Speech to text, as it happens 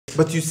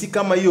But you see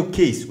kama hiyo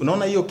case,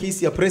 unaona hiyo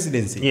case ya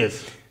presidency. Yes.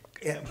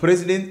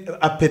 President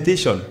a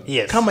petition.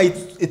 Yes. Kama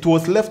it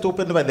was left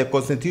open by the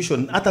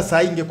constitution, hata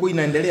saa ingekuwa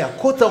inaendelea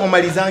kota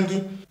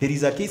wamalizangi. There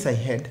is a case I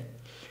had,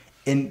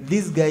 and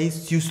these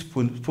guys used to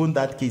postpone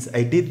that case.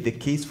 I did the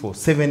case for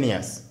 7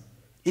 years.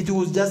 It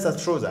was just a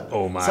trouser.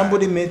 Oh my.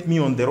 Somebody met me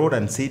on the road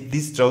and said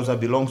this trouser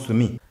belongs to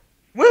me.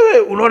 Wewe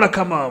unaona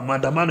kama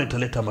maandamano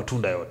italeta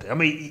matunda yote?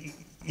 Ama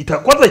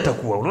kwanza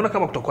itakuwa unaona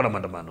kama kutakuwa na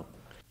maandamano?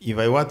 If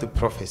I want to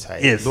prophesy,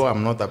 yes. though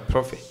I'm not a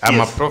prophet,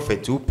 I'm a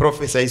prophet who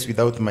prophesies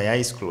without my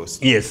eyes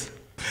closed. Yes.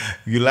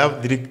 You'll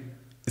have 3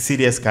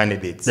 serious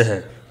candidates.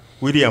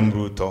 William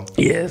Ruto.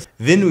 Yes.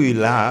 Then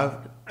we'll have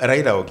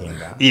Raila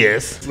Odinga.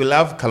 Yes. We'll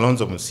have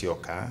Kalonzo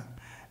Musyoka.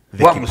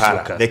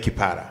 The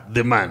Kipara.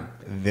 The man.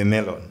 The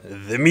melon.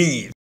 The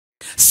meat.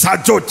 Sir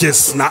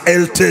Georges na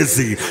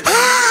Eltezi.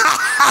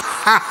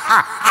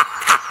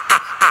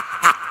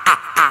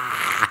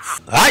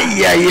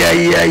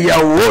 Ayayayaya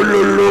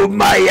wololo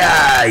maya.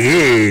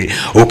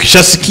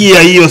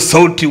 Ukishasikia hiyo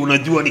sauti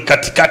unajua ni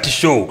katikati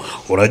show.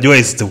 Unajua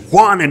is the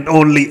one and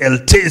only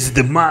Eltezi,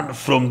 the man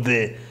from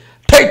the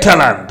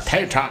Taitaland.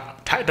 Taita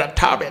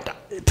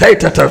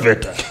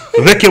Taveta.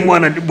 Weke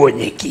mwana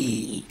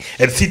ndibonyeki.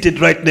 And seated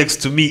right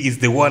next to me is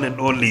the one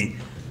and only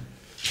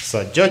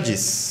Sir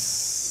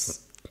Georges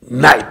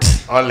Knight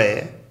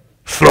Ole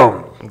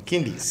from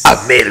Kindis.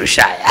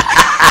 Amerushaya.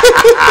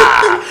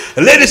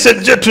 Ladies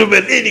and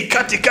gentlemen, hii ni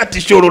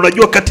Kati show.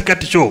 Unajua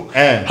Kati show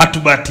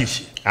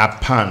hatubatishi.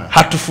 Hapana.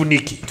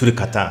 Hatufuniki.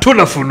 Tulikataa.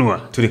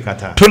 Tunafunua.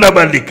 Tulikataa.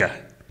 Tunabandika.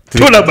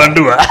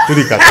 Tunabandua.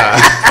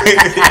 Tulikataa.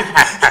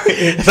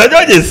 Sir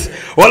Georges,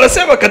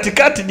 wanasema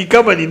katikati ni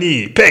kama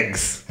nini?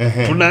 Pegs.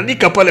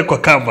 Tunaanika pale kwa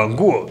kamba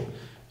nguo.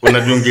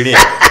 Unadungilia.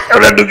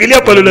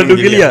 Unadungilia pale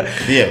unadungilia.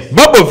 Yes.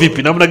 Mambo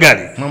vipi? Namna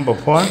gani? Mambo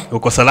poa.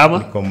 Uko salama?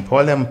 Niko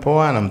mpole,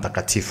 mpoa na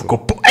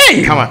mtakatifu.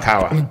 Kama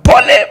kawa.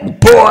 Mpole,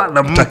 mpoa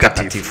na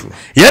mtakatifu.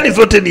 Yaani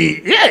zote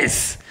ni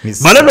yes.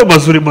 Maneno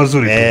mazuri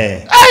tu.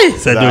 Ai,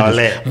 Sir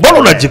Georges. Mbona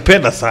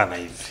unajipenda sana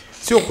hivi?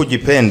 Sio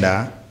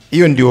kujipenda,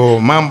 hiyo ndio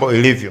mambo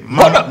ilivyo.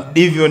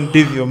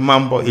 Ndivyo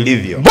mambo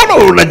ilivyo. Mbona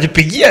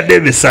unajipigia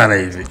debe sana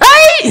hivi?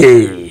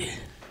 Ai.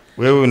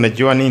 Wewe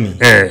unajua nini?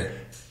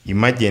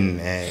 Imagine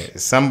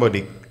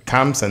somebody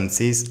comes and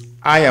says,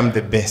 I am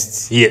the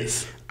best.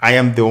 Yes. I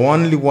am the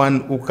only one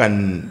who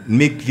can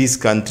make this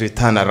country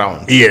turn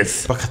around.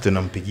 Yes. Paka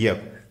tunampigia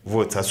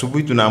vote.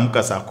 Asubuhi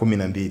tunaamka saa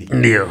 12.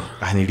 Ndio.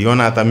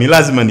 Niliona hata mimi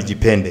lazima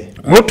nijipende.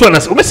 Mtu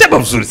anasema umesema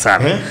vizuri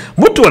sana.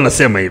 Mtu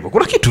anasema hivyo.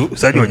 Kuna kitu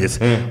Sir Georges.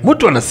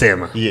 Mtu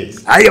anasema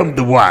I am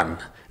the one,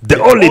 the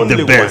only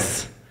the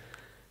best.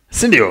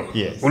 Si ndio?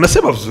 Yes.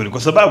 Unasema vizuri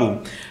kwa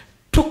sababu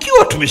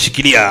tukiwa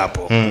tumeshikilia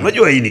hapo.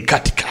 Unajua hii ni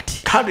Kati.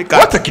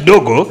 Hata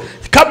kidogo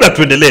kabla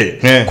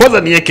tuendelee.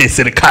 Kwanza niweke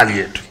serikali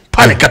yetu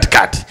pale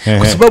katikati.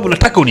 Kwa sababu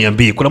nataka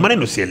uniambie kuna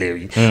maneno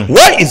sielewi.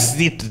 Why is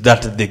it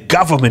that the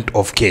government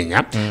of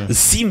Kenya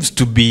seems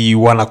to be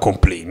wana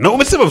complain? Na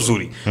umesema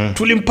vizuri.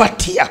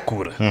 Tulimpatia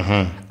kura.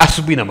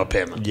 Asubuhi na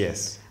mapema.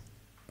 Yes.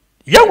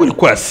 Yangu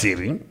ilikuwa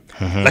siri.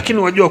 Lakini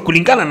wajua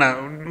kulingana na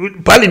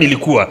pale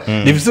nilikuwa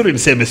ni vizuri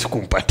niseme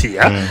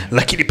sikumpatia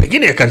lakini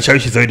pengine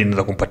yakanishawishi zaidi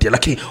naweza kumpatia.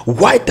 Lakini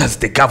why does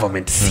the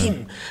government seem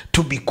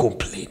to be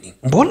complaining?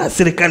 Mbona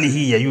serikali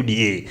hii ya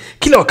UDA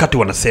kila wakati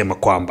wanasema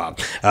kwamba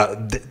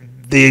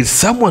there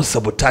is someone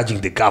sabotaging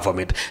the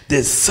government,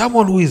 there's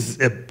someone who is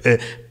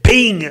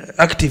paying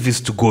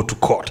activists to go to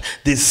court,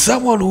 there's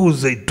someone who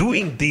is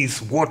doing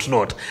this what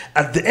not.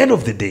 At the end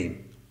of the day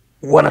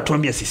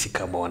wanatuambia sisi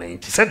kama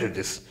wananchi,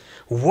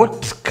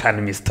 what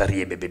can Mr.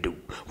 Riebebe do?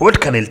 What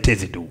can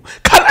Eltezi do?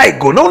 Can I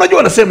go? Na unajua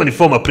wanasema ni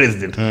former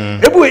president.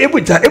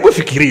 Ebu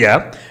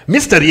fikiria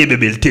Mr.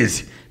 Riebebe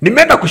Eltezi.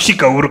 Nimeenda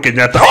kushika Uhuru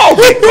Kenyatta. Oh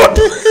my God.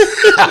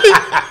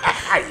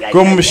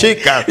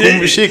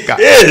 Kumshika.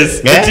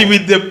 Yes.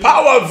 With the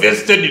power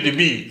vested in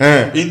me.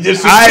 In the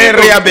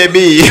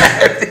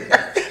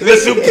the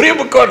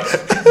Supreme Court,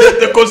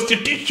 the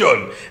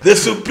Constitution, the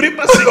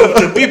supremacy of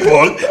the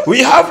people,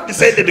 we have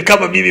decided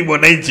kama mimi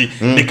mwananchi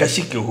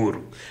nikashike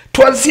Uhuru.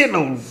 Tuanzie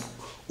na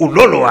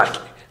unono wake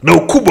na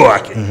ukubwa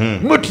wake.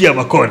 Mtu ya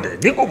makonde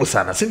ni ngumu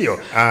sana, si ndio?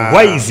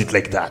 Why is it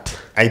like that?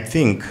 I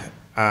think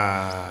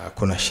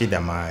kuna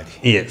shida mahali.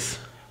 Yes.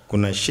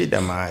 Kuna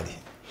shida mahali.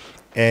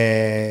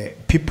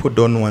 People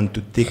don't want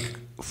to take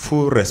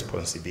full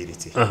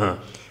responsibility.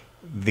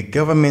 The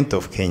government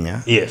of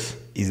Kenya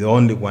is the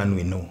only one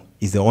we know.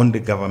 Is the only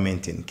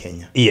government in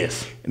Kenya. Yes.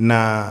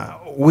 Na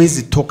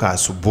wezi toka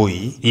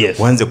asubuhi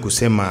wanze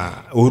kusema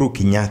Uhuru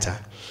Kenyatta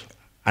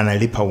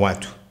analipa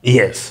watu.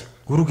 Yes.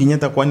 Uhuru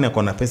Kenyatta kwani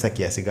akona pesa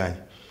kiasi gani?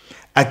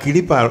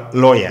 Akilipa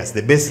lawyers,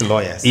 the best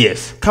lawyers.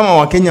 Yes. Kama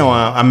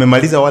Wakenya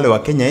amemaliza wale wa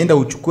Kenya, enda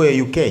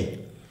uchukue UK.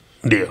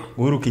 Ndio.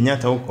 Uhuru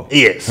Kenyatta huko.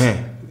 Yes.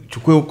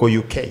 Chukue huko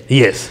UK.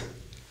 Yes.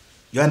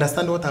 You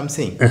understand what I'm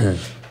saying?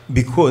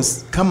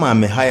 Because kama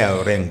amehaya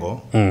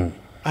Orengo,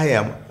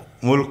 haya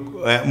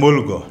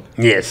Mulgo.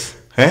 Yes.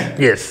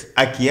 Yes.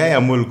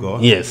 Akiaya Mulgo.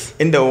 Yes.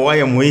 Enda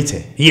uwaya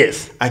Moite.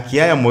 Yes.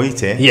 Akiaya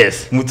Moite.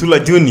 Yes. Mutula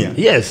Junior.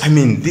 Yes. I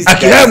mean, this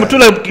Akiaya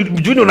Mutula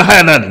Junior na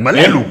haya nani?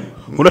 Malelu.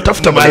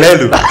 Unatafuta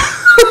Malelu.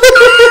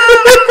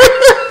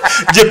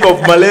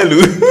 Jacob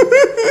Malelu.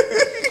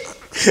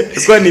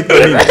 Kwa nini?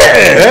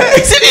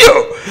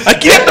 Sindio?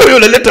 Akienda huyo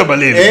unaleta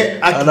Malelu.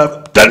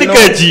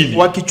 Anatandika chini.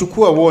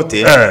 Wakichukua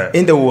wote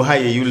ende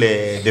uhaye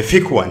yule the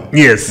fake one.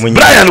 Yes.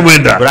 Brian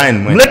Mwenda.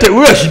 Mlete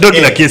huyo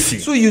ashidogi na kesi.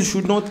 So you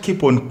should not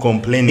keep on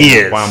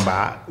complaining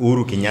kwamba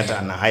Uhuru Kenyatta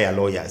ana hire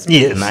lawyers,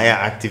 na hire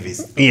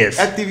activists.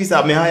 Activists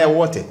amehire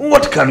wote.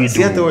 What can we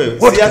do?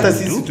 Hata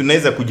sisi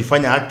tunaweza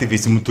kujifanya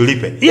activists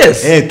mtulipe.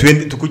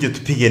 Twende tukuje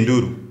tupige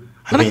nduru.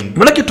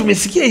 Manake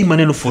tumesikia hii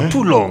maneno for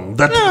too long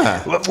that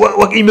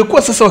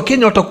imekuwa sasa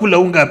Wakenya watakula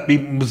unga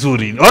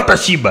mzuri,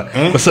 watashiba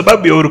kwa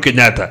sababu ya Uhuru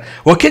Kenyatta.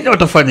 Wakenya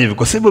watafanya hivi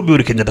kwa sababu ya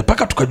Uhuru Kenyatta,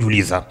 paka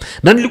tukajiuliza.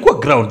 Na nilikuwa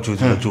ground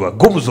juzi unajua,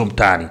 gumzo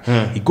mtaani.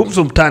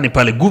 Gumzo mtaani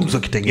pale, gumzo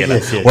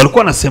Kitengela. Walikuwa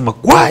wanasema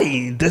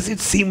why does it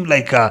seem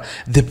like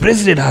the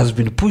president has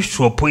been pushed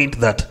to a point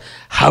that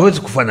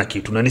hawezi kufanya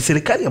kitu, na ni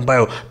serikali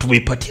ambayo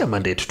tumeipatia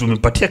mandate,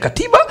 tumempatia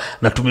katiba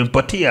na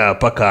tumempatia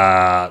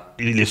paka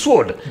ile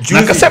sword. Na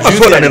akasema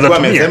sword anaweza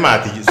tumia. Amesema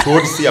ati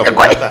sword si ya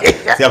kukata,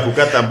 si ya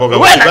kukata mboga.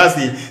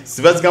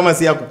 Basi kama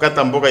si ya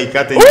kukata mboga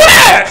ikate.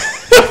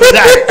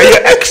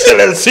 Your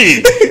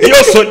excellency, hiyo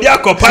sword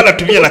yako pala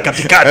tumia la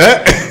katikati.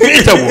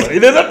 Itabu.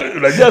 Inaweza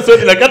unajua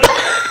sword la kata.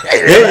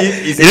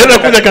 Inaweza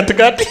kuja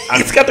katikati.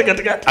 Isikate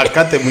katikati.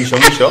 Akate mwisho.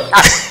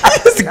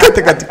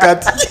 Sikate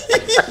katikati.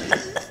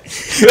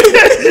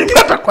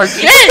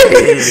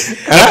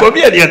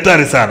 Nakwambia ni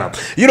hatari sana.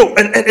 You know,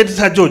 and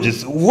Sir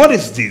Georges, what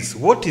is this?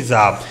 What is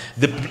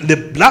the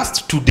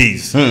last 2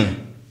 days?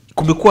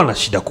 Kumekuwa na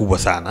shida kubwa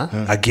sana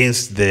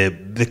against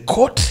the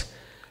court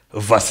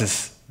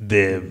versus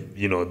the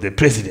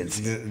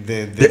presidents,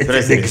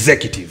 the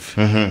executive,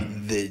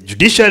 the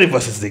judiciary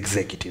versus the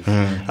executive.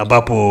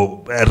 Ambapo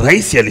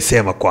rais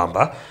alisema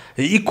kwamba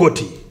hii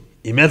koti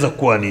imeanza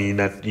kuwa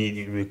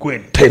imekuwa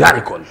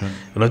tyrannical.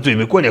 Unajua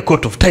imekuwa ni a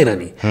court of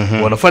tyranny.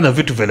 Wanafanya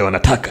vitu vile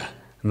wanataka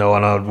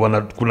na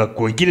kuna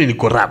wengine ni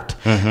corrupt.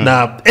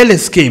 Na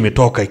LSK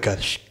imetoka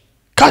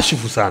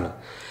ikashifu sana.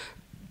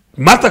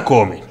 Martha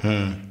Koome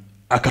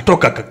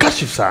akatoka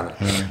akakashifu sana.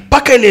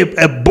 Paka ile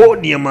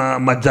board ya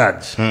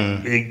majaji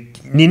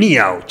nini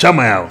yao,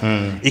 chama yao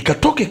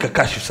ikatoka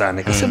ikakashifu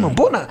sana. Ikasema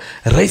mbona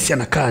rais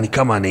anakaa ni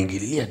kama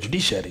anaingililia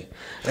judiciary.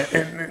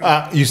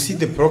 You see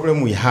the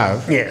problem we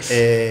have.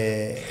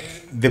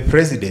 The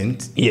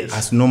president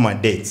has no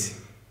mandate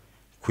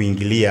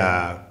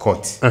kuingilia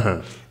court.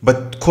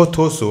 But court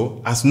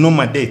also has no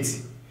mandate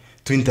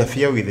to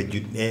interfere with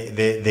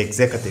the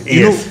executive.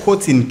 You know,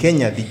 courts in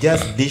Kenya, they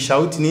just dish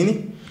out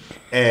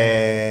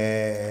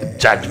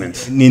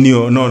judgments.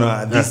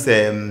 This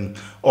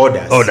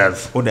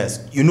orders.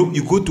 You know,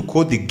 you go to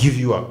court, they give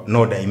you an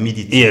order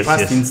immediately.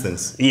 First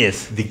instance,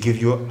 they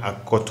give you a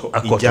court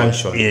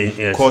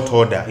injunction, court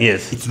order.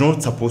 It's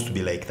not supposed to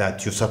be like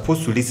that. You're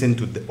supposed to listen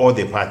to all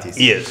the parties.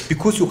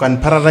 Because you can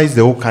paralyze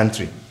the whole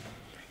country.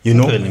 You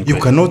know, you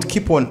cannot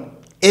keep on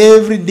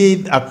every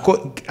day a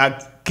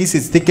case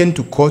is taken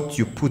to court.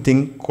 You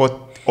putting court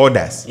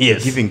orders,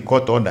 giving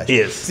court orders.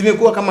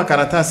 Zimekuwa kama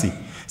karatasi.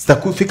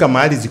 Sitakufika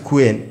mahali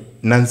zikuwe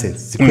nonsense,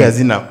 zikuwe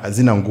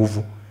hazina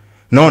nguvu.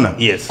 Naona?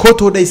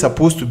 Court order is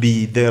supposed to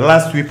be the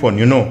last weapon,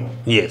 you know.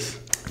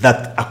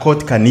 That a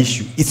court can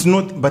issue. It's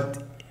not, but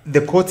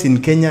the courts in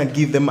Kenya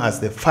give them as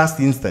the first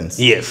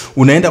instance.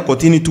 Unaenda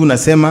kotini tu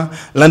unasema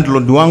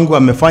landlord wangu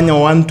amefanya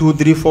 1 2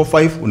 3 4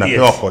 5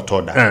 unapewa court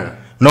order.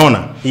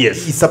 Naona?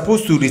 It's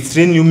supposed to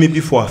restrain you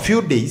maybe for a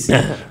few days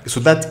so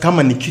that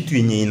kama ni kitu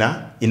yenye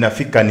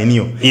inafika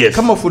ninio.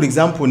 Kama for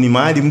example ni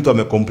mahali mtu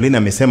amecomplain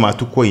amesema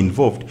hatuko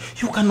involved,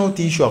 you cannot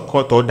issue a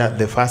court order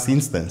the first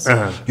instance.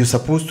 You're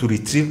supposed to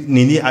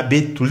retrieve a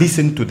bit to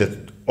listen to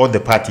all the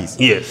parties.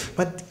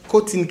 But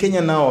courts in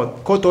Kenya now,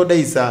 court order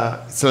is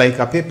it's like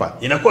a paper.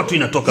 Inakuwa tu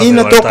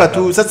inatoka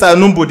tu. Sasa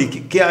nobody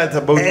cares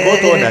about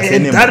court orders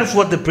anymore. That is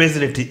what the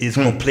president is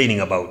complaining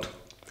about.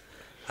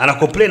 Ana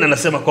complain,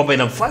 anasema kwamba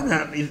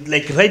inamfanya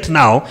like right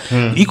now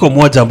iko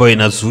moja ambayo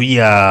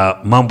inazuia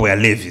mambo ya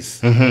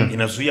levies.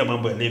 Inazuia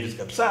mambo ya levies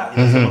kabisa.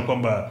 Inasema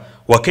kwamba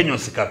Wakenya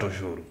wasikate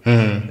ushuru.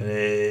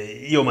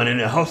 Hiyo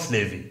maneno ya house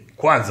levy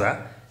kwanza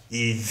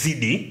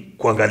izidi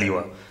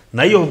kuangaliwa.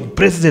 Na hiyo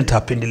president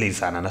hapendelei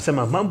sana.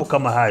 Anasema mambo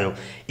kama hayo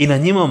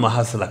inanyima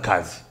mahasla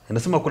kazi.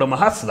 Anasema kuna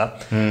mahasla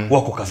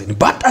wako kazini.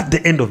 But at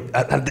the end of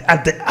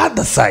at the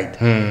other side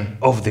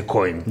of the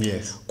coin,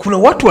 kuna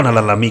watu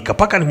wanalalamika.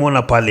 Paka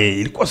nimeona pale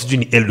ilikuwa sijui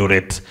ni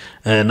Eldoret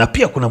na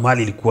pia kuna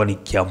mahali ilikuwa ni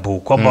Kiambu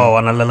kwamba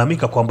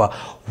wanalalamika kwamba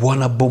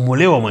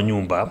wanabomolewa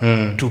manyumba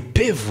to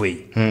pave way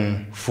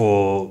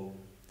for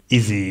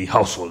easy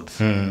households.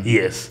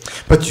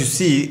 But you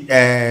see,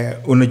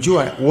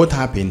 unajua what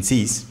happens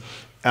is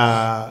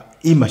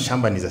hii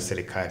mashamba ni za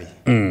serikali.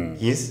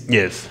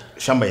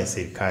 Shamba ya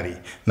serikali.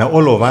 Na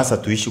all of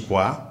us tuishi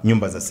kwa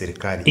nyumba za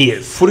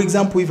serikali. For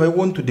example, if I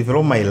want to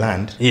develop my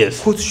land,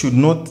 courts should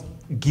not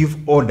give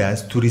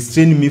orders to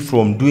restrain me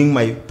from doing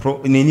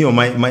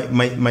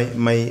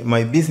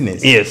my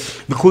business.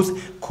 Because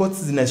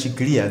courts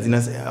zinashikilia,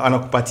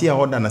 anakupatia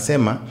order,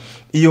 anasema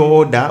hiyo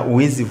order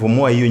uwezi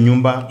vomoa hiyo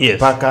nyumba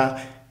paka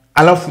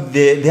Alafu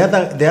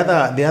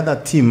the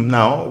other team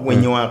now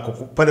wenye wako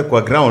pale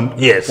kwa ground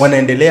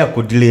wanaendelea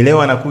kudilelewa,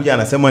 wanakuja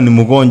anasema ni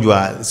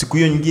mgonjwa, siku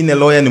hiyo nyingine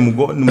lawyer ni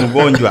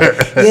mgonjwa.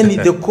 Yani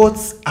the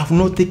courts have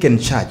not taken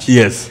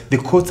charge. The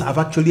courts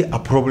have actually a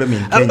problem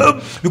in Kenya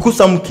because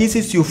some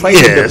cases you find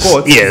in the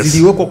courts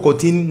ziliwekwa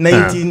Kotini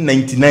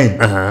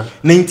 1999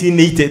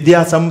 1980. There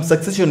are some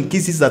succession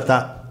cases that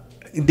are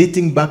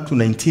dating back to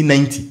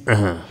 1990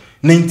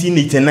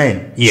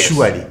 1989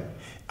 surely.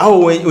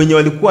 Au wenye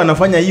walikuwa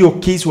wanafanya hiyo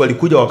case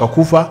walikuja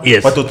wakakufa,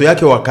 watoto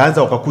yake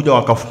wakaanza wakakuja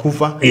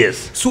wakakufa.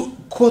 So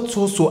courts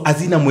also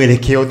hazina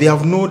mwelekeo, they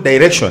have no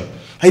direction.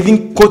 I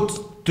think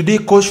today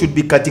court should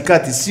be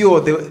katikati, sio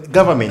the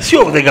government.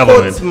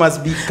 Courts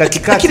must be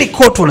katikati. Lakini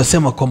court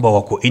wanasema kwamba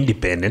wako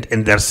independent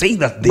and they are saying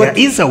that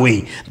there is a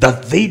way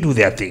that they do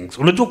their things.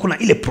 Unajua kuna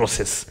ile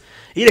process.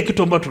 Ile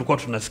kitu ambayo tulikuwa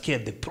tunasikia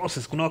the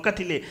process, kuna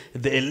wakati ile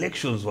the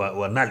elections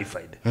were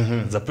nullified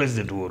za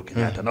President Uhuru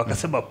Kenyatta, na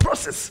wakasema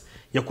process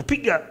ya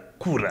kupiga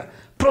kura,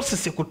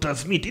 process ya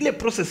kutransmit, ile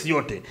process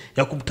yote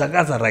ya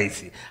kumtangaza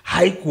rais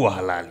haikuwa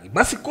halali.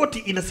 Basi koti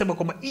inasema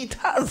kwamba it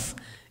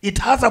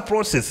has a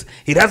process,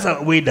 it has a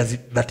way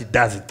that it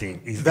does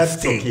it.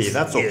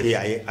 That's okay.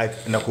 I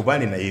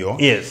nakubali na hiyo.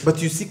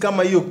 But you see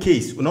kama hiyo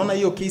case, unaona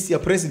hiyo case ya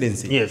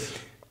presidency.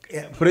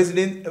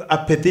 President a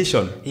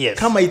petition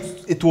kama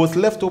it was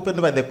left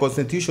open by the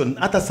constitution,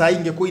 hata saa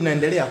ingekuwa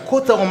inaendelea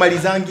kota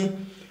wamalizangi.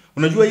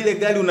 Unajua ile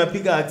gari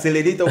unapiga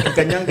accelerator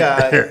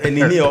ukikanyanga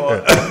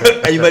ninio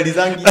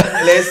haimalizangi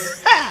less.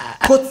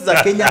 Courts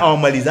za Kenya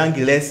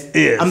hawamalizangi less.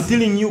 I'm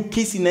telling you,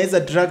 case inaweza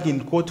drag in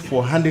court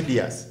for 100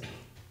 years.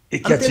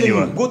 I'm telling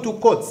you, go to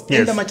courts.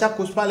 Enda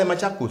Machakos pale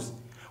Machakos,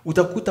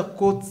 utakuta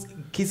courts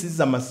cases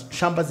za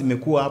mashamba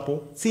zimekuwa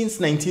hapo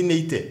since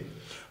 1980.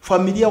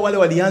 Familia wale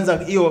walianza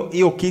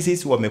hiyo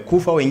cases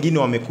wamekufa, wengine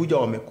wamekuja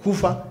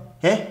wamekufa,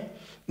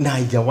 na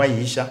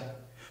haijawahi isha.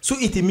 So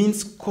it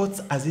means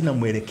courts hazina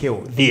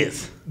mwelekeo.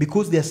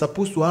 Because they are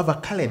supposed to have a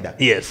calendar.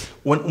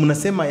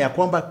 Unasema ya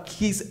kwamba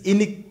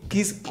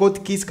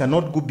court case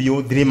cannot go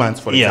beyond 3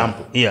 months for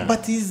example.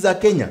 But hizi za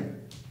Kenya,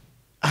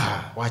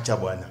 wacha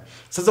bwana.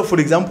 Sasa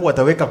for example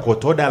wataweka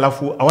court order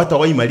alafu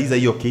hawatawahi maliza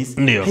hiyo case.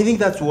 I think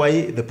that's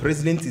why the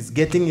president is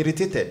getting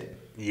irritated.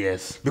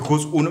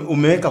 Because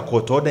umeweka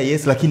court order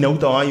lakini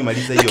hautawahi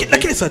maliza hiyo case.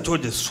 Lakini sasa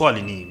George,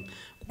 swali ni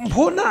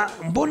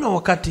mbona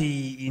wakati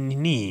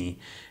nini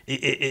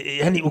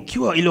yani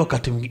ukiwa ile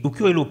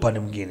upande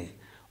mwingine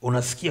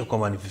unasikia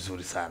kwamba ni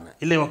vizuri sana.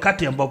 Ile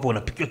wakati ambapo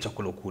unapikia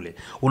chakula kule,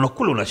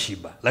 unakula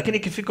unashiba. Lakini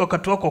ikifika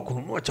wakati wako wa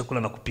kununua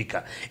chakula na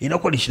kupika,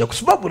 inakuwa ni shida kwa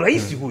sababu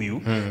rais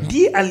huyu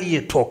ndiye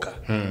aliyetoka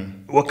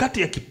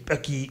wakati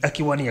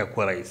akiwania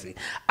kuwa rais.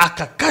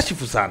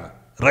 Akakashifu sana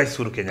Rais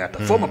Uhuru Kenyatta,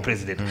 former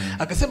president.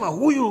 Akasema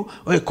huyu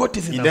koti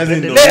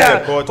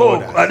zinaendelea.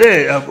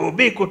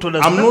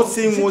 I'm not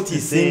saying what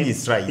he's saying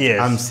is right.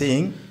 I'm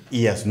saying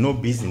he has no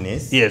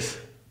business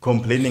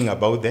complaining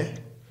about the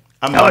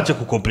Hawache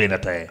kucomplain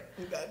hata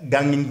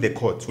ganging the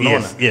courts,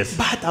 unaona?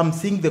 But I'm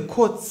saying the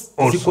courts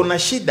ziko na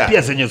shida.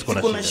 Pia zenyewe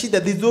ziko na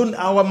shida. They don't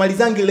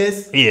hawamalizangi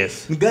less.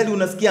 Gari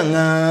unasikia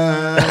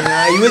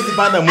haiwezi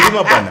panda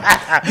mlima bana.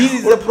 This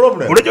is the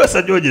problem. Unajua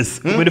Sir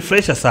Georges,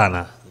 umenifurahisha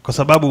sana kwa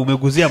sababu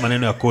umeguzia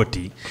maneno ya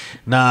koti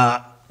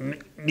na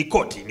ni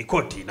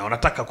koti na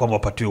wanataka kwamba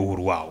wapatiwe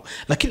uhuru wao.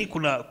 Lakini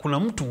kuna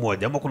mtu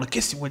mmoja ama kuna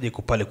kesi moja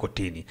iko pale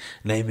kotini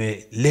na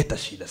imeleta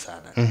shida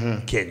sana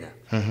Kenya.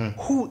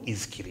 Who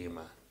is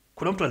Kirima?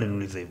 Kuna mtu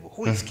ananiuliza hivyo,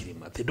 who is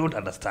Kirima? They don't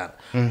understand.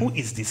 Who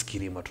is this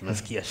Kirima?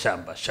 Tunasikia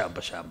shamba.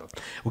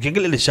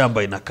 Ukiangalia ile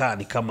shamba inakaa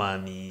ni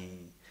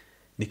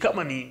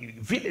kama ni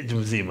village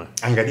mzima.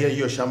 Angalia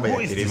hiyo shamba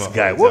ya Kirima.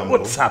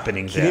 What's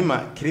happening there?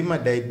 Kirima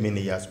died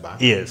many years back.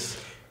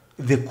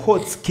 The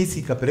courts kesi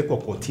ikapelekwa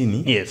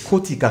kotini,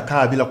 koti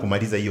ikakaa bila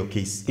kumaliza hiyo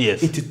kesi.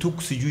 It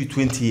took sijui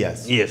 20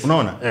 years.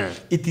 Unaona?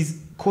 It is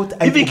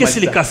court hivi kesi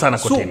ilikaa sana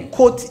kotini. So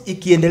court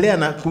ikiendelea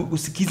na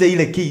kusikiza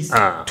ile case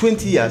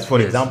 20 years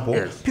for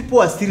example,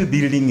 people are still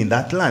building in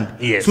that land.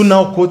 So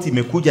now court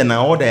imekuja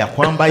na order ya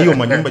kwamba hiyo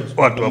manyumba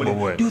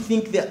do you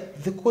think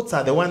the courts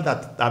are the one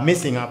that are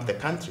messing up the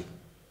country?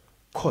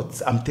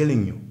 Courts, I'm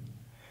telling you,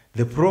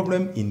 the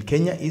problem in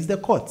Kenya is the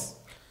courts.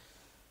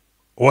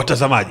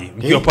 Watazamaji,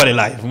 mkiwa pale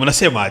live,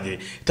 mnasemaje?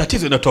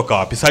 Tatizo linatoka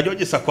wapi? Sir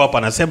George Sako hapa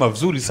anasema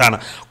vizuri sana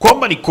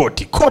kwamba ni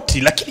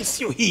koti, lakini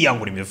sio hii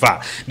yangu nimevaa.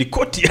 Ni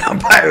koti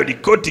ambayo ni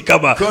koti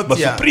kama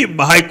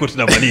Supreme High Court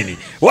na manini.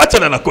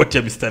 Wacha na koti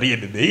ya Mr.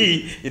 Bebe.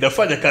 Hii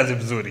inafanya kazi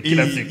vizuri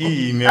kila siku.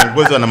 Hii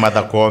imeongozwa na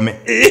Martha Koome.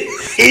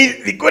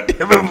 Ni koti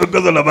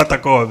imeongozwa na Martha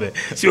Koome.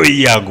 Sio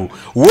hii yangu.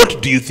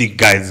 What do you think,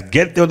 guys?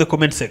 Get there on the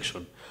comment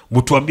section.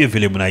 Mtuambie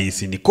vile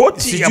mnahisi ni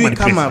koti ama ni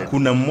president. Kama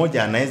kuna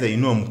mmoja anaweza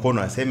inua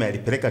mkono aseme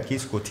alipeleka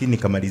kesi kotini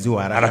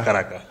kamaliziwa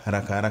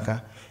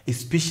haraka.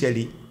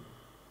 Especially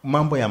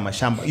mambo ya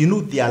mashamba. You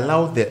know they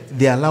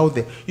allow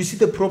the you see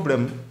the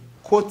problem,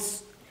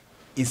 courts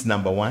is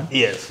number one.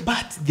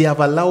 But they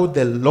have allowed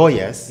the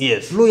lawyers.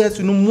 Lawyers,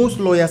 you know, most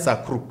lawyers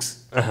are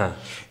crooks.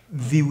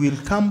 They will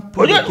come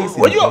put the case.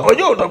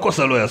 Wajua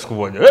utakosa lawyers siku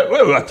moja.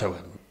 Wewe acha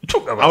bwana.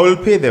 I will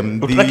pay them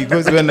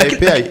because when I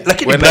pay,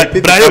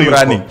 Brayo I'm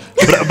running.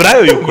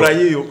 Brayo yuko.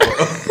 Brayo yuko.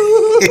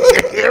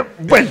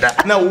 Bwenda.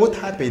 Now what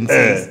happens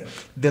is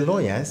the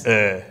lawyers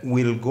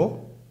will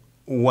go.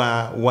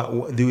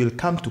 They will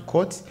come to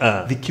court.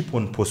 They keep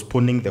on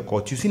postponing the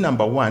court. You see,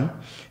 number one,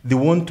 they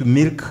want to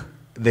milk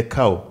the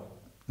cow.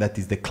 That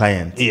is the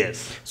client.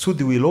 Yes. So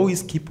they will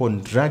always keep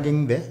on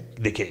dragging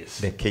the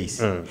case.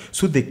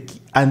 So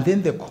and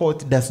then the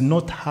court does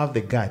not have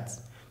the guts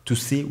to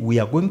say we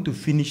are going to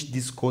finish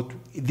this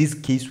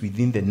case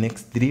within the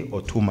next 3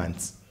 or 2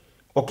 months.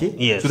 Okay?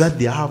 Yes. So that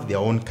they have their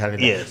own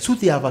calendar. Yes. So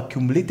they have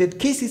accumulated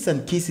cases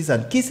and cases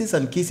and cases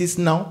and cases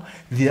now.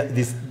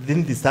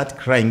 Then they start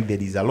crying.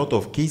 There is a lot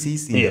of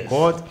cases in the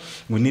court.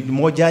 We need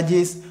more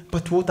judges.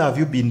 But what have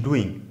you been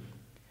doing?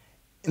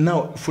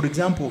 Now, for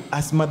example,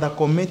 as Mother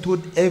Kome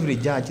told every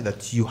judge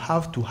that you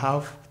have to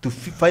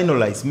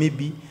finalize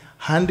maybe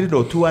 100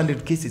 or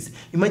 200 cases.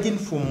 Imagine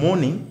from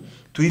morning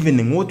to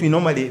evening, what we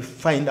normally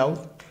find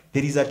out,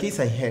 there is a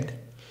case I had,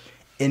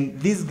 and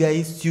these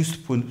guys used to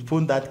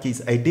postpone that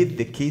case. I did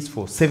the case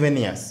for 7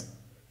 years.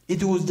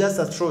 It was just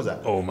a trouser.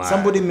 Oh my.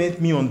 Somebody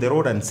met me on the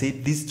road and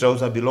said, this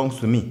trouser belongs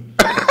to me.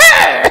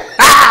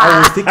 I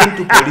was taken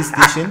to police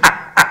station.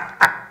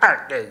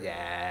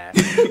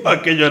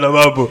 Okay,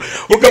 Sababu.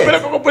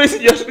 Ukapeleka kwa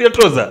polisi ya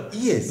trouser.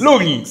 Yes.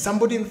 Longi.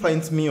 Somebody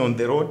finds me on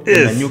the road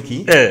in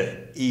Nanyuki.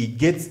 He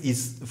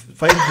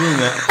finds me.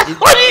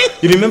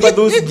 You remember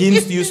those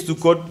jeans used to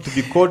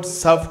be called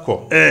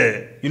Savco?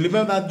 You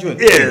remember that joint?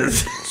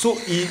 Yes. So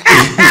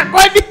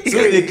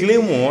the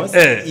claim was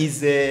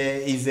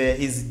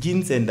is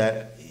jeans and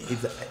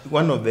is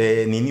one of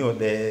the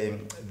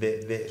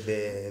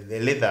the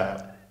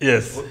leather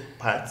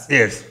parts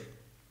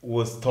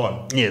was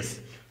torn. Yes.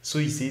 So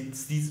he said,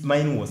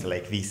 mine was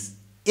like this.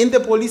 And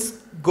the police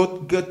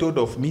got hold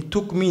of me,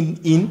 took me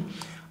in.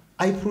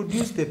 I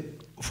produced the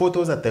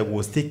photos that I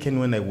was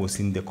taken when I was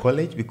in the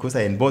college because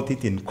I bought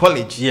it in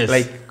college,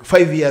 like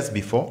 5 years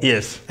before.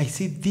 Yes. I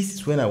said, this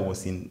is when I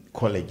was in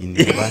college, in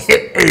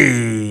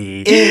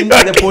university. And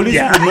the police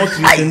could not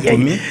listen to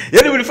me.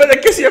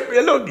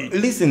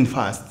 Listen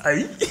fast.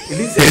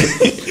 Listen.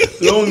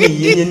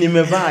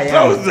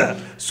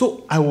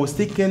 So I was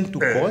taken to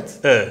court.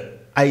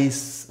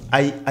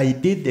 I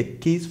did the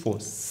case for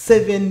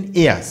 7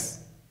 years.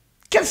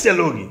 Kesi ya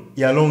Longi?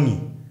 Ya Longi.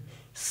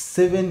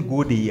 7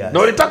 good years. Na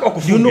ulitaka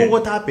kufunge? You know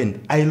what happened?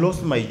 I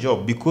lost my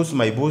job because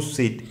my boss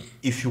said,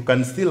 if you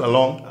can steal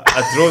along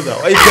at Trouser,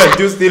 why can't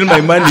you steal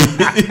my money?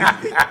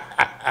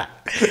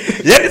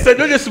 Yani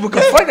Sajojes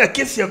mkafanya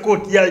kesi ya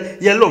court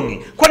ya Longi.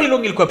 Kwani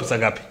Longi ilikuwa pesa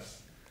ngapi?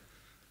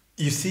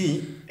 You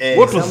see,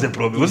 what was the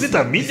problem? Was it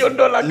 $1 million?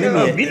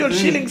 $1 million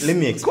shillings? Let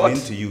me explain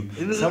to you.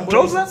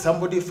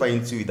 Somebody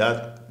finds you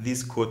that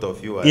this coat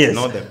of yours,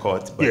 not the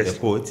coat, but the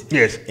coat,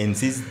 and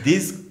says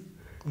this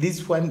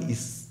one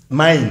is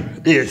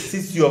mine. Yes.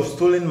 Since you have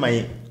stolen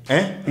my.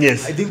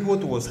 Yes. I think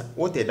what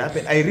had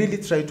happened. I really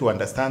tried to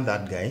understand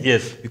that guy.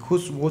 Yes.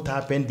 Because what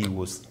happened,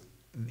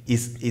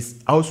 his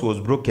house was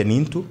broken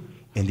into,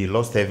 and he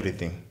lost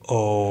everything.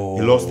 Oh.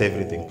 He lost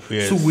everything.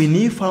 Yes. So when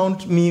he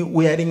found me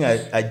wearing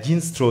a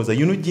jeans trouser,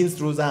 you know jeans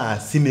trousers are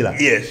similar.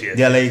 Yes.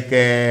 They are like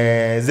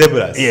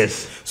zebras.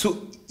 Yes.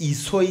 So he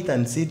saw it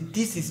and said,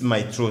 this is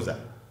my trouser.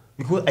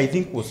 Because I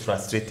think he was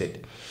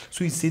frustrated.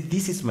 So he said,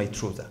 this is my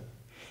trouser.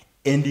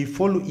 And he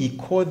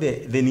called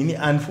the Nini.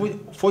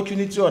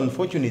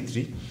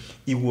 Unfortunately,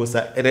 he was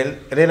a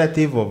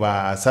relative of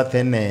a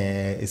certain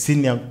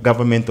senior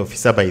government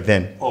officer by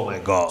then. Oh my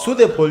God. So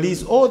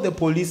all the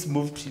police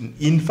moved in.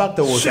 In fact,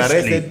 I was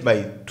arrested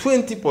by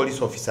 20 police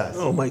officers.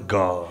 Oh my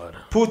God.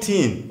 Put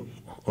in.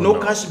 No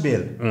cash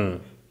bail.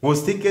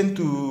 Was taken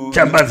to...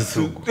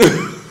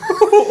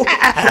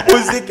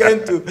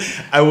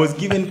 I was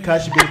given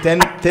cash bill,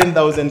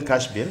 10,000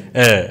 cash bill.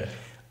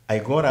 I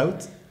got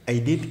out. I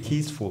did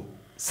case for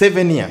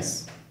 7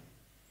 years.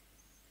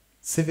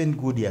 7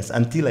 good years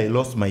until I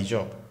lost my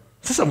job.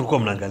 Sasa mlikuwa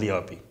mnaangalia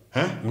wapi?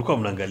 Mlikuwa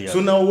mnaangalia wapi?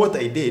 So now what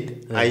I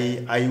did,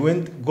 I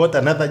got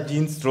another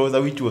jeans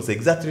trouser which was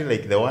exactly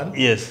like the one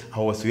I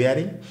was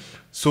wearing.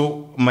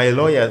 So my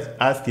lawyer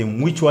asked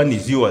him which one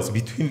is yours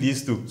between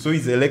these two. So he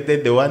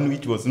selected the one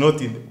which was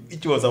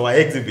which was our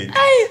exhibit.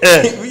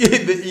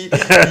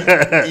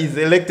 He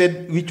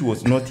selected which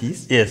was not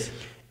his. Yes.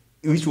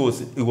 It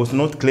was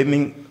not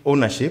claiming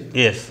ownership.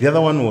 Yes. The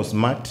other one was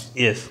marked.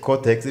 Yes.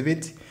 Court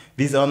exhibit.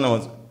 This one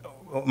was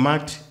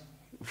marked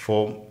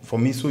for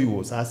me. So he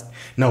was asked,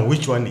 now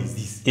which one is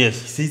this?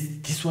 Yes. He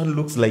says this one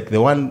looks like the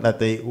one that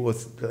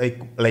was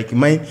like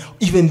mine.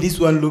 Even this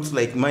one looks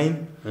like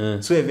mine.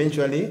 So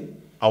eventually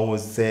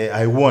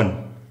I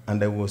won,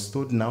 and I was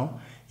told now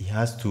he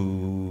has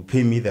to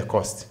pay me the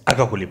cost.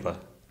 Akakulipa?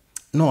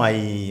 No,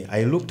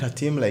 I looked at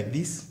him like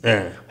this.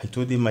 I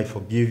told him I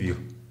forgive you.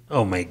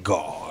 Oh my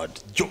God,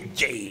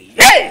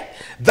 hey!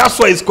 That's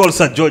why it's called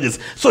Sir George's.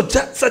 So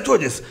Sir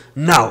George's,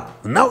 now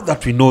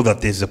that we know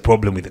that there's a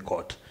problem with the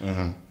court,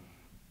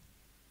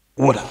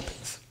 what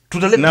happens?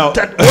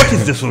 What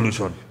is the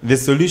solution? The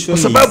solution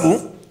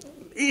Sababu,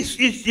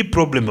 hii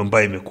problem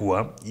ambayo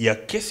imekuwa ya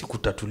kesi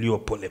kutatuliwa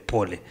pole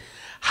pole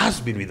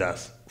has been with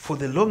us for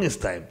the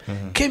longest time.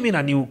 Came in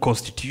a new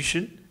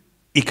constitution,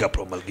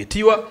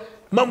 ikapromulgatiwa,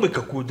 mambo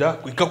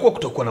ikakuwa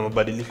kutakuwa na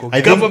mabadiliko.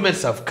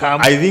 Governments have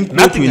come. I think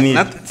what we need,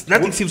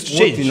 nothing seems to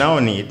change. What we now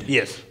need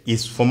yes.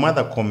 is for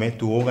Mother Kome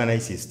to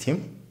organize his team,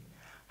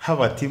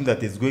 have a team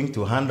that is going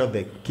to handle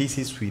the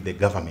cases with the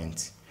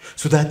government,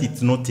 so that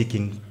it's not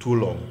taking too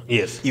long.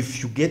 Yes.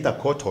 If you get a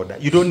court order,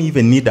 you don't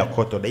even need a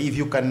court order. If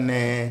you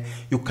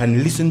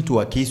can listen to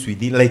a case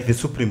with it, like the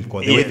Supreme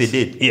Court, the way they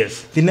did.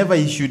 Yes. They never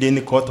issued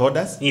any court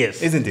orders.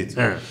 Yes. Isn't it?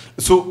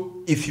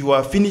 So if you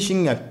are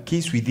finishing a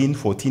case within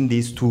 14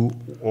 days, 2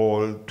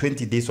 or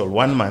 20 days or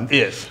 1 month,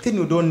 yes, then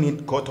you don't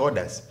need court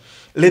orders.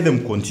 Let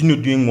them continue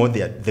doing what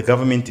the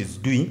government is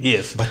doing,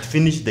 yes, but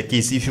finish the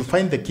case. If you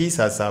find the case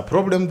has a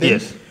problem, then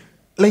yes,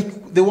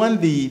 like the one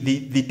they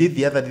did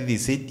the other day, they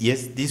said,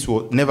 yes, this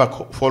will never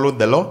follow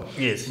the law,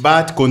 yes,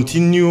 but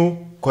continue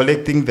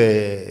collecting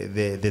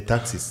the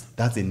taxes.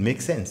 Doesn't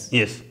make sense.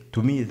 Yes.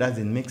 To me, it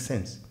doesn't make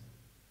sense.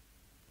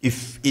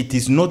 If it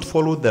is not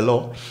follow the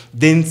law,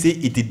 then say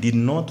it did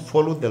not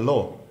follow the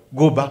law.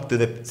 Go back to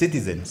the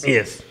citizens.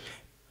 Yes.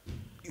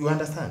 You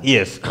understand?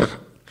 Yes.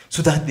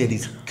 So that there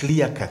is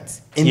clear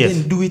cut. And yes,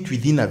 then do it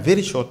within a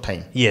very short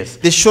time. Yes.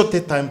 The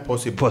shortest time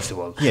possible.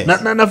 Possible. Yes.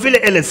 Na vile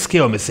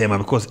LSK wamesema,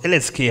 because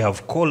LSK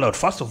have called out,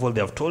 first of all,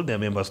 they have told their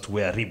members to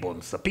wear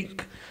ribbons,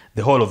 pink,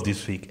 the whole of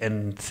this week,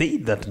 and say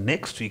that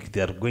next week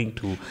they are going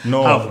to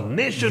have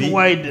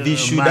nationwide they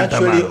should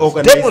actually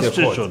organize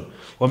demonstration.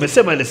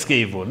 Wamesema LSK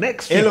hivyo.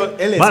 Next week,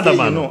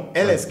 LSK, you know,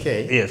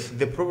 LSK, yes,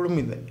 the problem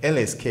with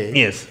LSK,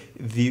 yes,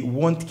 they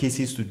want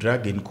cases to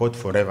drag in court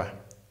forever.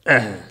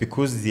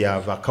 Because they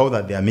have a cow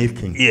that they are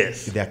milking,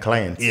 yes, to their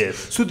clients. Yes.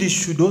 So they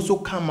should also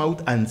come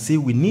out and say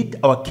we need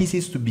our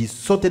cases to be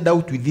sorted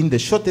out within the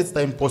shortest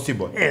time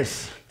possible.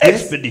 Yes.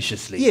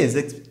 Expeditiously. Yes,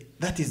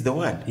 that is the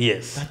word.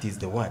 Yes. That is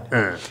the word.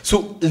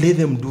 So let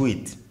them do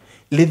it.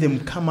 Let them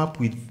come up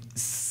with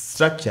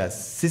structures,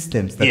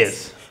 systems.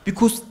 Yes.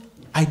 Because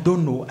I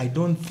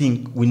don't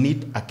think we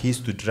need a case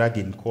to drag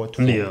in court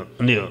for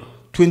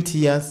 20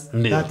 years,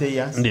 30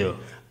 years. No.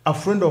 A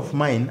friend of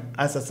mine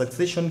has a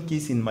succession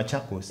case in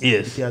Machakos.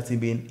 Yes.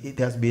 It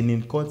has been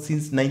in court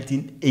since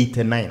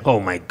 1989.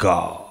 Oh my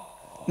God.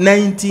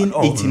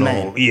 1989.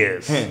 Oh no.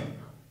 Yes.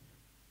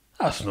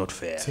 That's not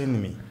fair. Tell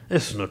me.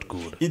 It's not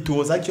good. It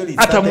was actually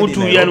hata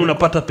mtu yani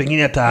unapata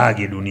pengine hata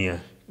age dunia.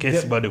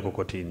 Kesi bado iko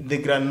kotini. The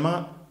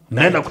grandma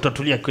naenda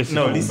kutatulia kesi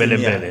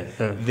mbele.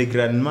 The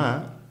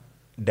grandma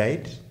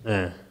died.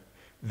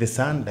 The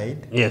son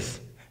died. Yes.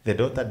 The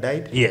daughter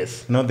died.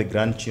 Yes. Now the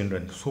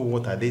grandchildren. So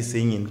what are they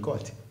saying in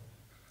court?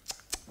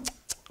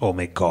 Oh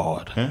my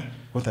God.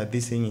 What are they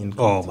saying in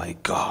court? Oh my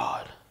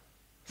God.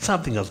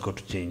 Something has got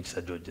to change,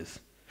 Sir Georges.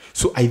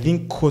 So I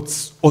think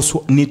courts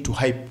also need to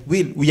hype.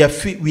 We are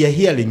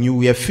hearing you.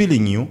 We are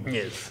feeling you.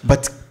 Yes.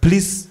 But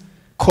please,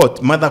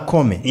 court, Mother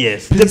Kome.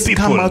 Yes. Please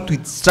come out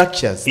with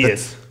structures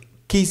yes, that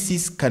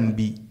cases can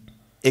be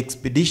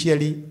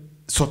expeditiously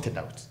sorted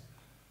out.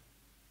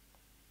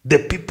 The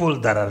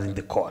people that are in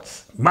the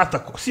courts.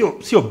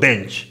 Sio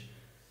bench.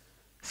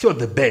 Sio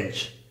the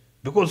bench.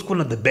 Because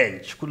kuna the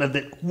bench. Kuna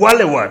the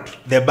wale watu.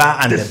 The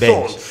bar and the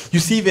bench. Souls. You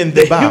see even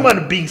the bar.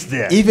 Human beings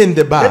there. Even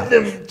the bar. Let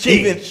them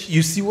change. Even,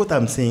 you see what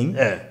I'm saying?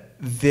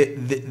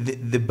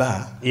 The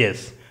bar.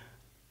 Yes.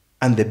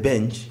 And the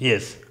bench.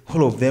 Yes.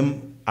 All of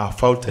them are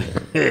faulty.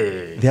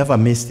 They have a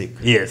mistake.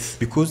 Yes.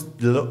 Because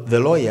the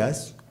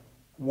lawyers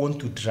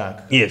want to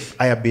drag. Yes.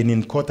 I have been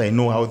in court. I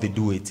know how they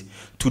do it.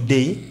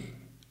 Today,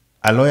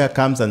 a lawyer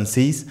comes and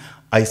says,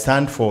 I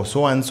stand for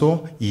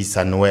so-and-so, he's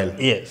unwell.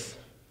 Yes.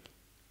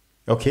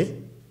 Okay?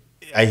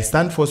 I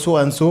stand for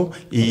so-and-so,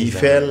 he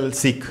fell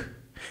sick.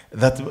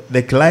 That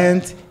the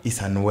client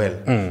is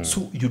unwell.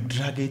 So you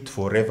drag it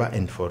forever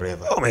and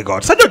forever. Oh my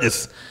God. Sir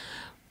Georges,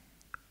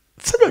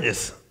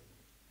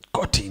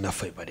 koti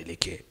inafaa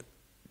ibadilike.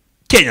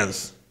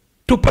 Kenyans,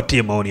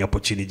 tupatie maoni hapo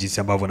chini jinsi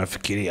ambavyo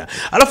nafikiria.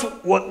 Alafu,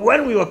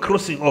 when we were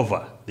crossing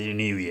over the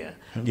new year,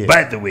 yes,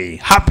 by the way,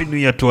 happy new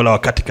year to all our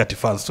Kati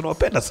fans.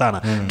 Tunawapenda sana.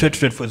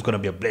 2024 is going to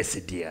be a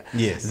blessed year.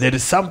 Yes. There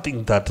is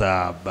something that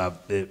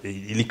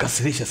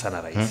ilikasirisha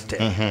sana rais.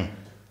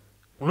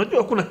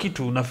 Unajua kuna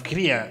kitu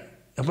nafikiria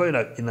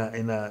ambayo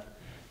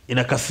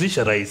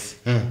inakasirisha rais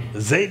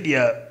zaidi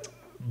ya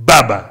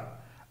baba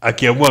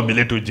akiamua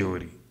mileto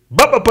jeuri.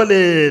 Baba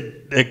pale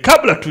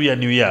kabla tu ya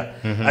New Year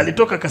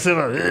alitoka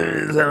akasema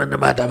na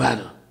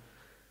maandamano.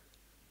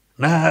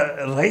 Na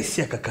rais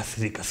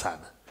akakasirika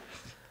sana.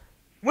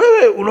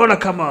 Wewe unaona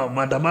kama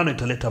maandamano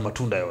italeta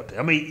matunda yote?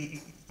 Ama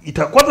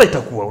kwanza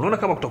itakuwa unaona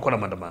kama kutakuwa na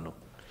maandamano?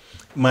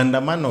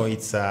 Maandamano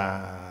is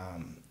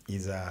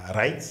a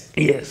right,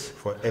 yes,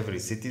 for every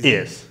citizen.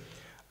 Yes.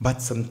 But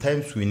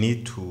sometimes we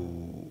need to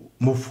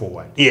move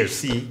forward. Yes.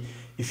 See,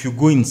 if you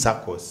go in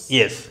circles,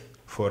 yes,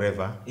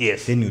 forever,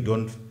 yes, then you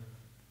don't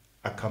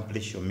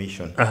accomplish your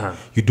mission.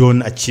 You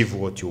don't achieve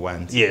what you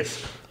want.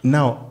 Yes.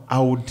 Now, I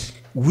would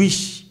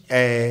wish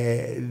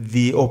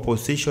the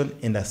opposition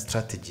in a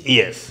strategy.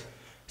 Yes.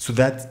 So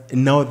that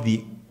now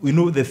the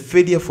the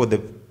failure for the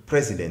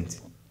president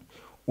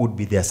would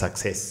be their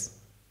success.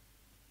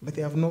 But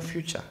they have no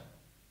future.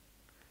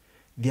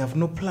 They have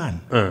no plan.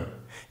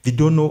 They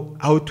don't know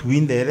how to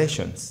win the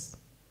elections.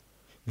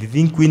 They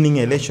think winning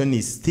election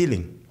is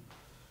stealing.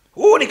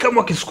 Ni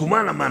kama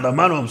wakisukumana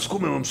maandamano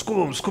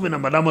msukume na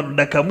maandamano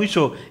dakika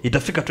mwisho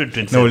itafika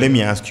 2027. Now let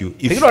me ask you.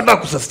 If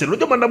wanataka kusustain,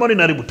 unajua maandamano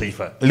inaharibu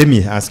taifa. Let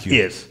me ask you.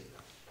 Yes.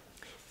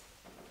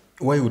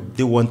 Why would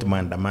they want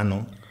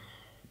maandamano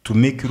to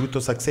make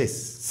Ruto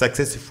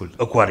successful?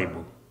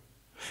 Kuharibu.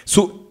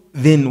 So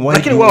then why?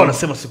 Lakini wao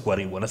wanasema si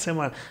kuharibu.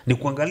 Wanasema ni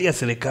kuangalia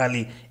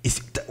serikali.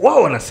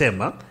 Wao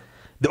wanasema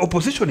the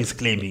opposition is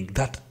claiming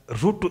that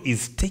Ruto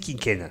is taking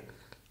Kenya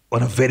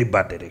on a very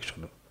bad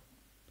direction.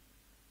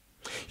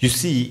 You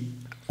see,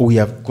 we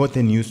have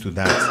gotten used to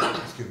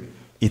that.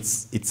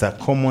 It's a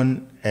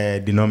common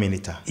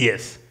denominator.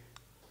 Yes.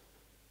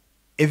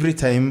 Every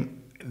time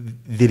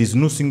there is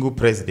no single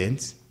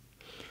president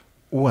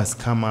who has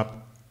come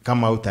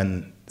out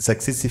and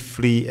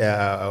successfully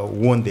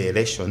won the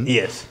election,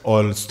 yes,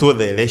 or stole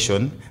the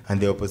election, and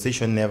the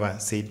opposition never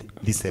said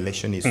this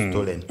election is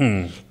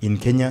stolen. In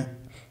Kenya,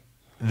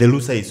 the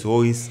loser is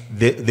always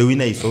the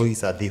winner is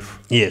always a thief.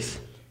 Yes,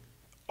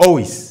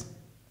 always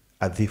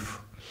a thief,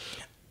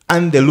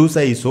 and the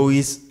loser is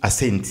always a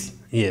saint.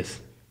 Yes.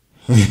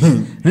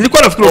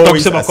 Nilikuwa nafikiri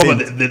utakusema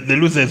kwamba the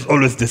loser is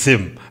always the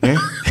same.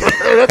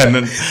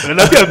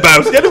 Na pia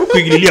baba, sijui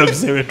kuingilia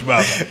mseme tu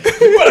baba.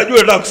 Nilikuwa najua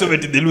nataka kusema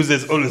the loser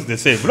is always the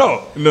same.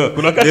 No.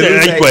 Kuna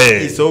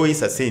kati is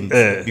always a saint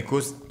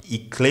because he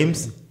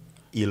claims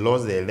he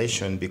lost the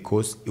election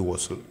because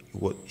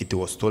it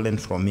was stolen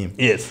from him.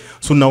 Yes.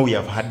 So now we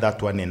have had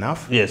that one enough.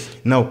 Yes.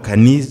 Now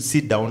can he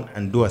sit down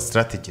and do a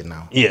strategy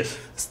now? Yes.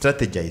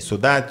 Strategize so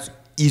that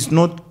he's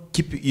not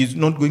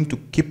going to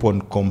keep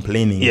on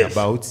complaining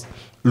about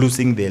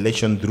losing the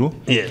election through.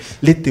 Yes.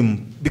 Let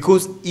him,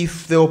 because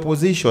if the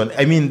opposition,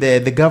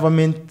 the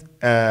government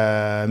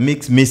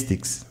makes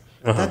mistakes,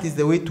 that is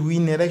the way to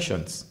win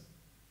elections.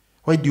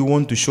 Why do you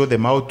want to show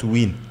them how to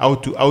win, how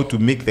to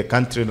make the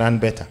country run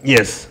better?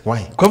 Yes. Why?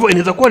 Kwa hivyo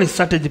inaweza kuwa ni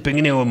strategy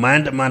pengine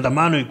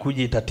maandamano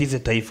ikuje itatize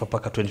taifa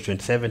paka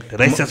 2027.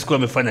 Rais asikuwa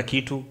amefanya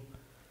kitu.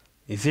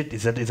 Is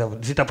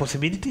it a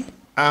possibility?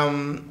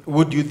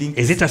 What do you think?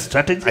 Is it a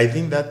strategy? I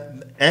think that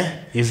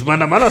is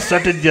maandamano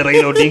strategy ya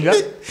Raila Odinga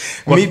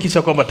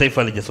kuhakikisha kwamba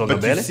taifa lijasonga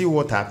mbele. But you see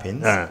what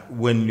happens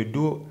when you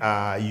do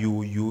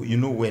you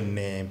know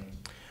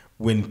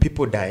when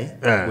people die,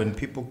 when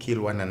people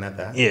kill one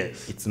another,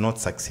 yes, it's not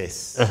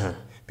success.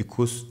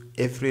 Because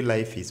every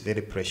life is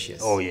very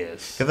precious. Oh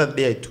yes. The other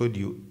day I told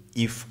you,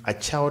 if a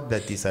child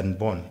that is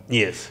unborn,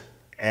 yes,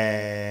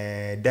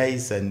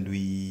 dies and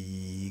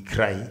we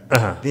cry,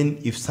 then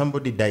if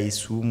somebody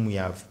dies whom we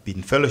have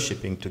been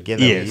fellowshipping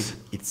together with,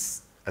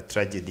 it's a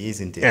tragedy,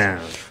 isn't it? Yeah.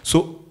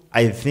 So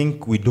I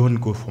think we don't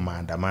go for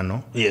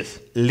maandamano. Yes.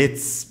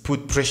 Let's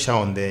put pressure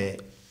on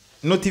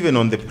not even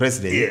on the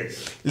president.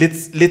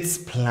 Yes. Let's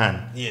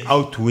plan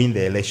how to win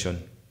the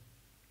election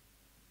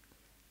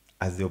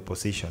as the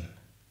opposition.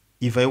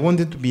 If I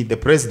wanted to be the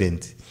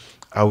president,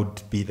 I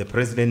would be the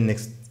president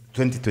next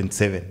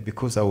 2027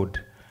 because I would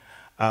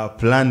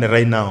plan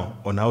right now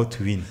on how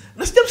to win.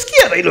 Na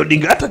sijamsikia Raila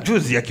Odinga hata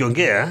juzi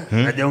akiongea,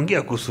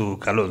 hajaongea kuhusu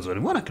Kalonzo.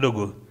 Nimeona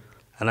kidogo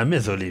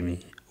anameza ulimi.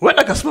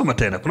 Wenda kasimama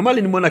tena. Kuna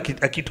mali nimeona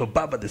akitwa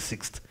Baba the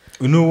 6th.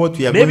 You know what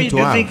we are Maybe going to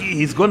have? Maybe do you think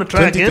he's going to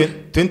try again?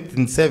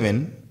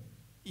 2027,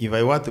 if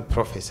I want to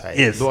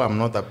prophesy, though I'm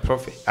not a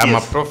prophet, I'm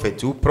a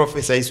prophet who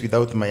prophesies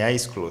without my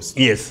eyes closed.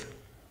 Yes.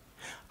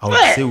 I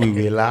would say we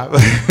will have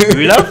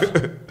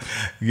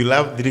we will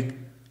have 3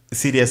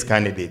 serious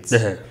candidates.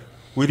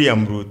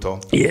 William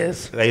Ruto.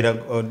 Yes. Raila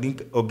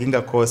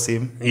Odinga calls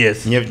him.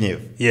 Yes. Nyev.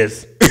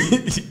 Yes.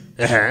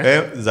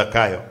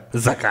 Zakayo.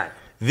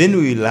 Then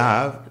we will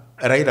have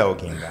Raila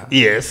Odinga.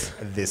 Yes.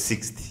 The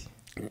 60th.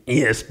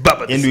 Yes.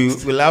 Baba the 60th. And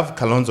we will have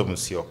Kalonzo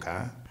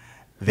Musyoka.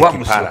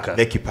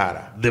 The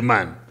Kipara. The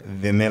man.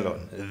 The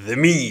melon. The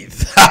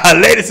myth.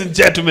 Ladies and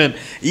gentlemen,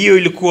 hiyo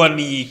ilikuwa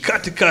ni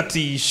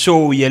katikati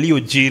show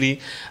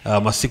yaliyojiri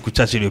masiku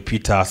chache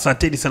iliyopita.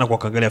 Asanteni sana kwa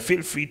kuangalia.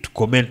 Feel free to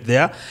comment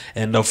there,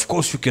 and of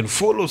course you can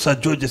follow Sir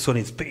Georges on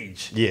his page.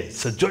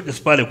 Yes. Sir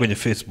Georges pale kwenye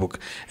Facebook,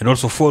 and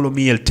also follow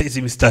me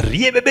Eltezi Mr.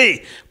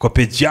 Riebebe kwa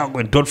page yangu,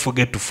 and don't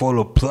forget to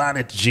follow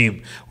Planet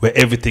Gym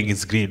where everything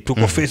is green.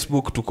 Tuko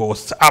Facebook, tuko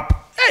WhatsApp.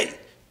 Hey,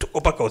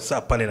 tuko paka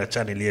WhatsApp pale na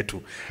channel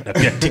yetu, na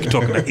pia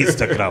TikTok na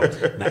Instagram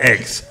na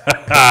X.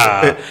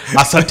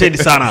 Asanteni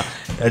sana.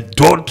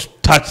 Don't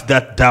touch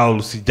that dial.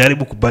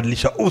 Usijaribu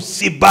kubadilisha,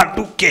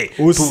 usibanduke.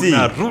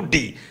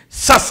 Tunarudi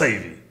sasa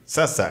hivi.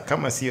 Sasa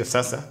kama sio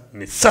sasa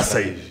ni sasa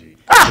hivi.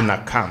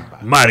 Tunakamba.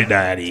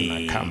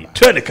 Maridadi.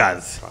 Twende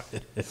kazi.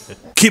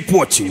 Keep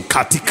watching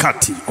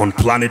Kati on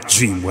Planet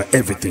Gym where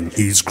everything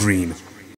is green.